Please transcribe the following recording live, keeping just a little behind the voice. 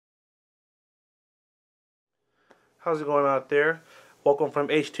How's it going out there? Welcome from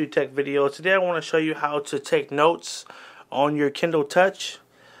H2TechVideos. Today I want to show you how to take notes on your Kindle Touch.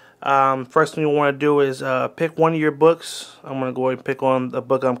 First thing you want to do is pick one of your books. I'm going to go ahead and pick on the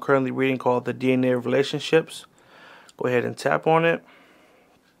book I'm currently reading called The DNA of Relationships. Go ahead and tap on it,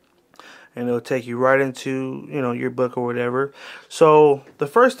 and it'll take you right into your book or whatever. So the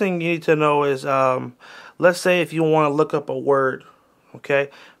first thing you need to know is let's say if you want to look up a word, okay?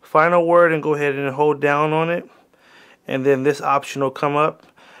 Find a word and go ahead and hold down on it. And then this option will come up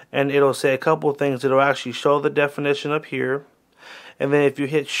and it'll say a couple of things. It'll actually show the definition up here, and then if you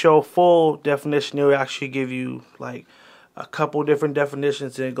hit show full definition, it'll actually give you like a couple different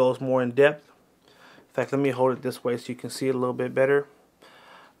definitions and it goes more in depth. In fact, let me hold it this way so you can see it a little bit better.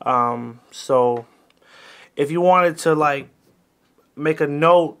 So if you wanted to like make a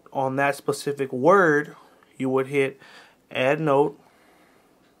note on that specific word, you would hit add note.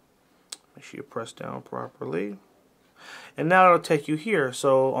 Make sure you press down properly. And now it'll take you here.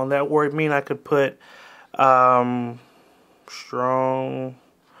 So on that word mean, I could put strong. I'm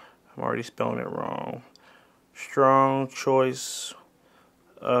already spelling it wrong. Strong choice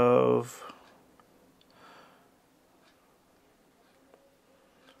of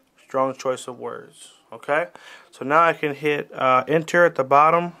words. Okay. So now I can hit enter at the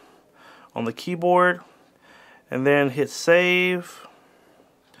bottom on the keyboard, and then hit save.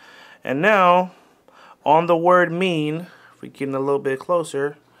 And now on the word mean, if we get in a little bit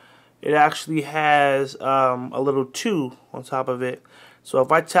closer, it actually has a little 2 on top of it. So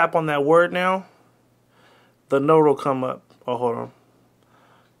if I tap on that word now, the note will come up. Oh, hold on.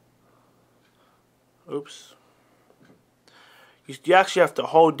 Oops. You actually have to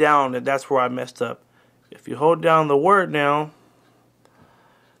hold down, and that's where I messed up. If you hold down the word now,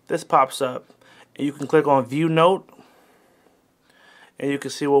 this pops up, and you can click on view note, and you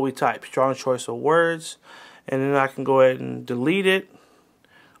can see what we type, strong choice of words. And then I can go ahead and delete it,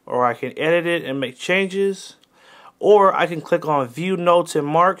 or I can edit it and make changes, or I can click on view notes and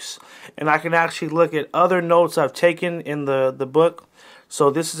marks, and I can actually look at other notes I've taken in the book. So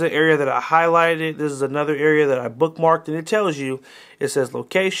this is an area that I highlighted. This is another area that I bookmarked, and it tells you, it says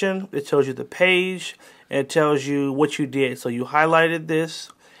location, it tells you the page, and it tells you what you did. So you highlighted this.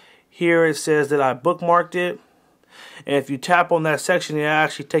 Here it says that I bookmarked it. And if you tap on that section, it'll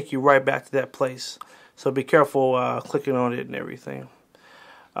actually take you right back to that place. So be careful clicking on it and everything.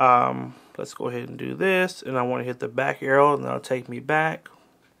 Let's go ahead and do this. And I want to hit the back arrow, and that'll take me back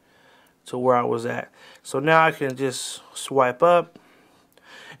to where I was at. So now I can just swipe up.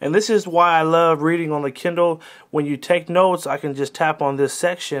 And this is why I love reading on the Kindle. When you take notes, I can just tap on this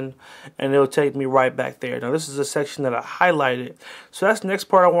section and it'll take me right back there. Now this is a section that I highlighted. So that's the next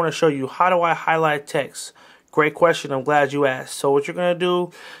part I want to show you. How do I highlight text? Great question. I'm glad you asked. So what you're going to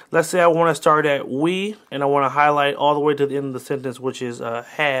do, let's say I want to start at we, and I want to highlight all the way to the end of the sentence, which is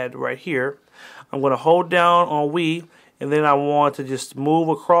had right here. I'm going to hold down on we, and then I want to just move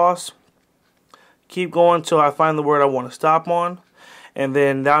across. Keep going till I find the word I want to stop on. And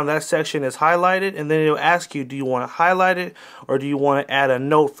then down that section is highlighted, and then it'll ask you, do you want to highlight it or do you want to add a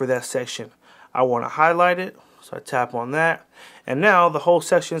note for that section? I want to highlight it, so I tap on that, and now the whole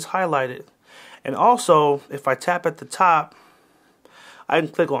section is highlighted. And also, if I tap at the top, I can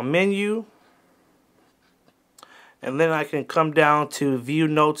click on menu, and then I can come down to view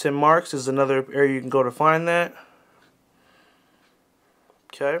notes and marks. Is another area you can go to find that.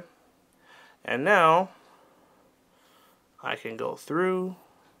 Okay, and now I can go through.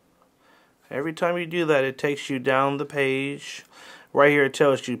 Every time you do that, it takes you down the page. Right here it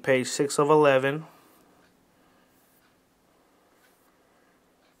tells you page 6 of 11.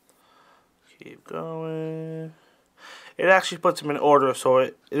 Keep going. It actually puts them in order, so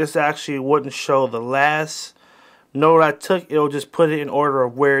this actually wouldn't show the last note I took. It'll just put it in order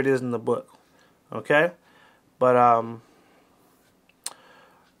of where it is in the book. Okay? But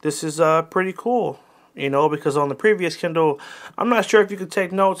this is pretty cool. Because on the previous Kindle, I'm not sure if you could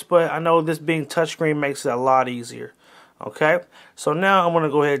take notes, but I know this being touchscreen makes it a lot easier. Okay, so now I'm going to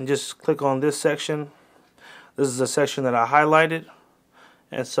go ahead and just click on this section. This is a section that I highlighted,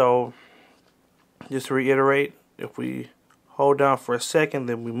 and so just to reiterate, if we hold down for a second,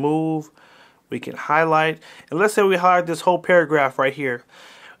 then we move, we can highlight, and let's say we highlight this whole paragraph right here.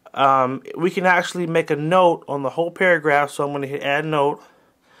 We can actually make a note on the whole paragraph, so I'm going to hit add note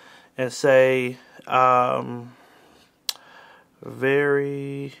and say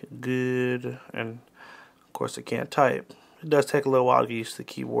very good, and of course I can't type. It does take a little while to get used to the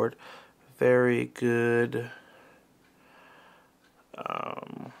keyboard. Very good,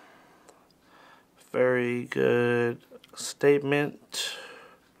 very good statement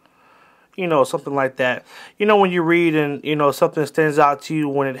You know, something like that. You know, when you read and, you know, something stands out to you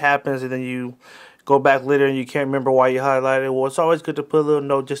when it happens, and then you go back later and you can't remember why you highlighted it. Well, it's always good to put a little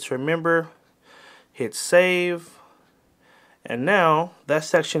note just to remember. Hit save. And now that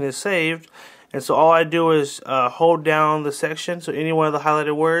section is saved. And so all I do is hold down the section, so any one of the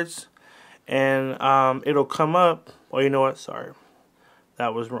highlighted words, and it'll come up. Oh, you know what? Sorry.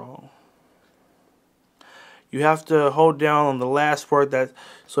 That was wrong. You have to hold down on the last word.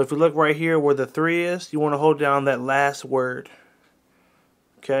 So if you look right here where the 3 is, you want to hold down that last word.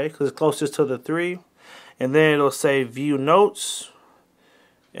 Okay, because it's closest to the 3. And then it'll say view notes.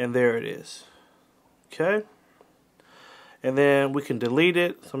 And there it is. Okay. And then we can delete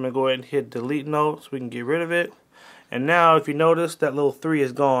it. So I'm going to go ahead and hit delete notes. We can get rid of it. And now if you notice, that little 3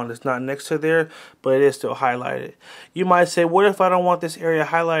 is gone. It's not next to there, but it is still highlighted. You might say, what if I don't want this area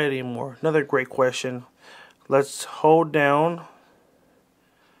highlighted anymore? Another great question. Let's hold down.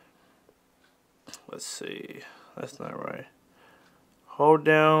 Let's see. That's not right. Hold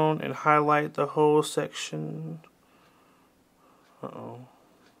down and highlight the whole section. Uh-oh.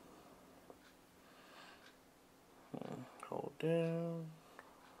 Hold down.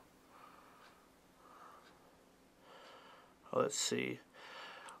 Let's see.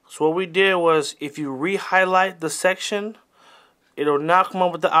 So what we did was, if you re-highlight the section, it'll now come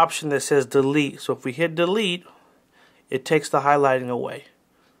up with the option that says delete. So if we hit delete, it takes the highlighting away.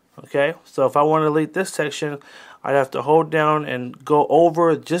 Okay, so if I want to delete this section, I'd have to hold down and go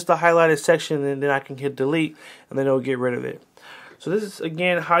over just the highlighted section, and then I can hit delete, and then it'll get rid of it. So this is,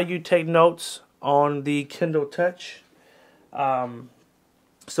 again, how you take notes on the Kindle Touch.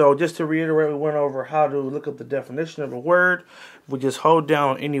 So just to reiterate, we went over how to look up the definition of a word. We just hold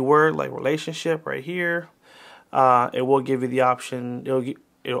down any word like relationship right here. It will give you the option.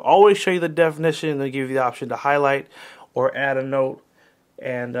 It'll always show you the definition, and it'll give you the option to highlight or add a note.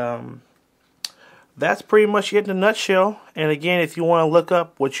 And that's pretty much it in a nutshell. And again, if you want to look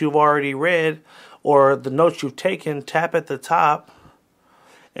up what you've already read or the notes you've taken, tap at the top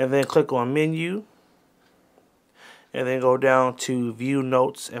and then click on menu. And then go down to view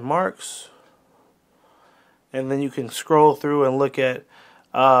notes and marks. And then you can scroll through and look at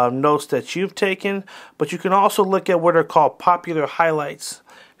notes that you've taken. But you can also look at what are called popular highlights.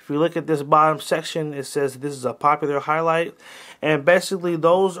 If you look at this bottom section, it says this is a popular highlight. And basically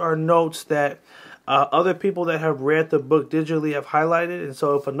those are notes that other people that have read the book digitally have highlighted. And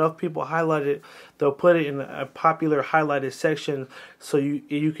so if enough people highlight it, they'll put it in a popular highlighted section so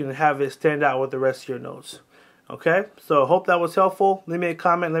you can have it stand out with the rest of your notes. Okay, so hope that was helpful. Leave me a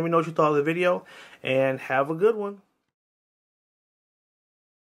comment. Let me know what you thought of the video. And have a good one.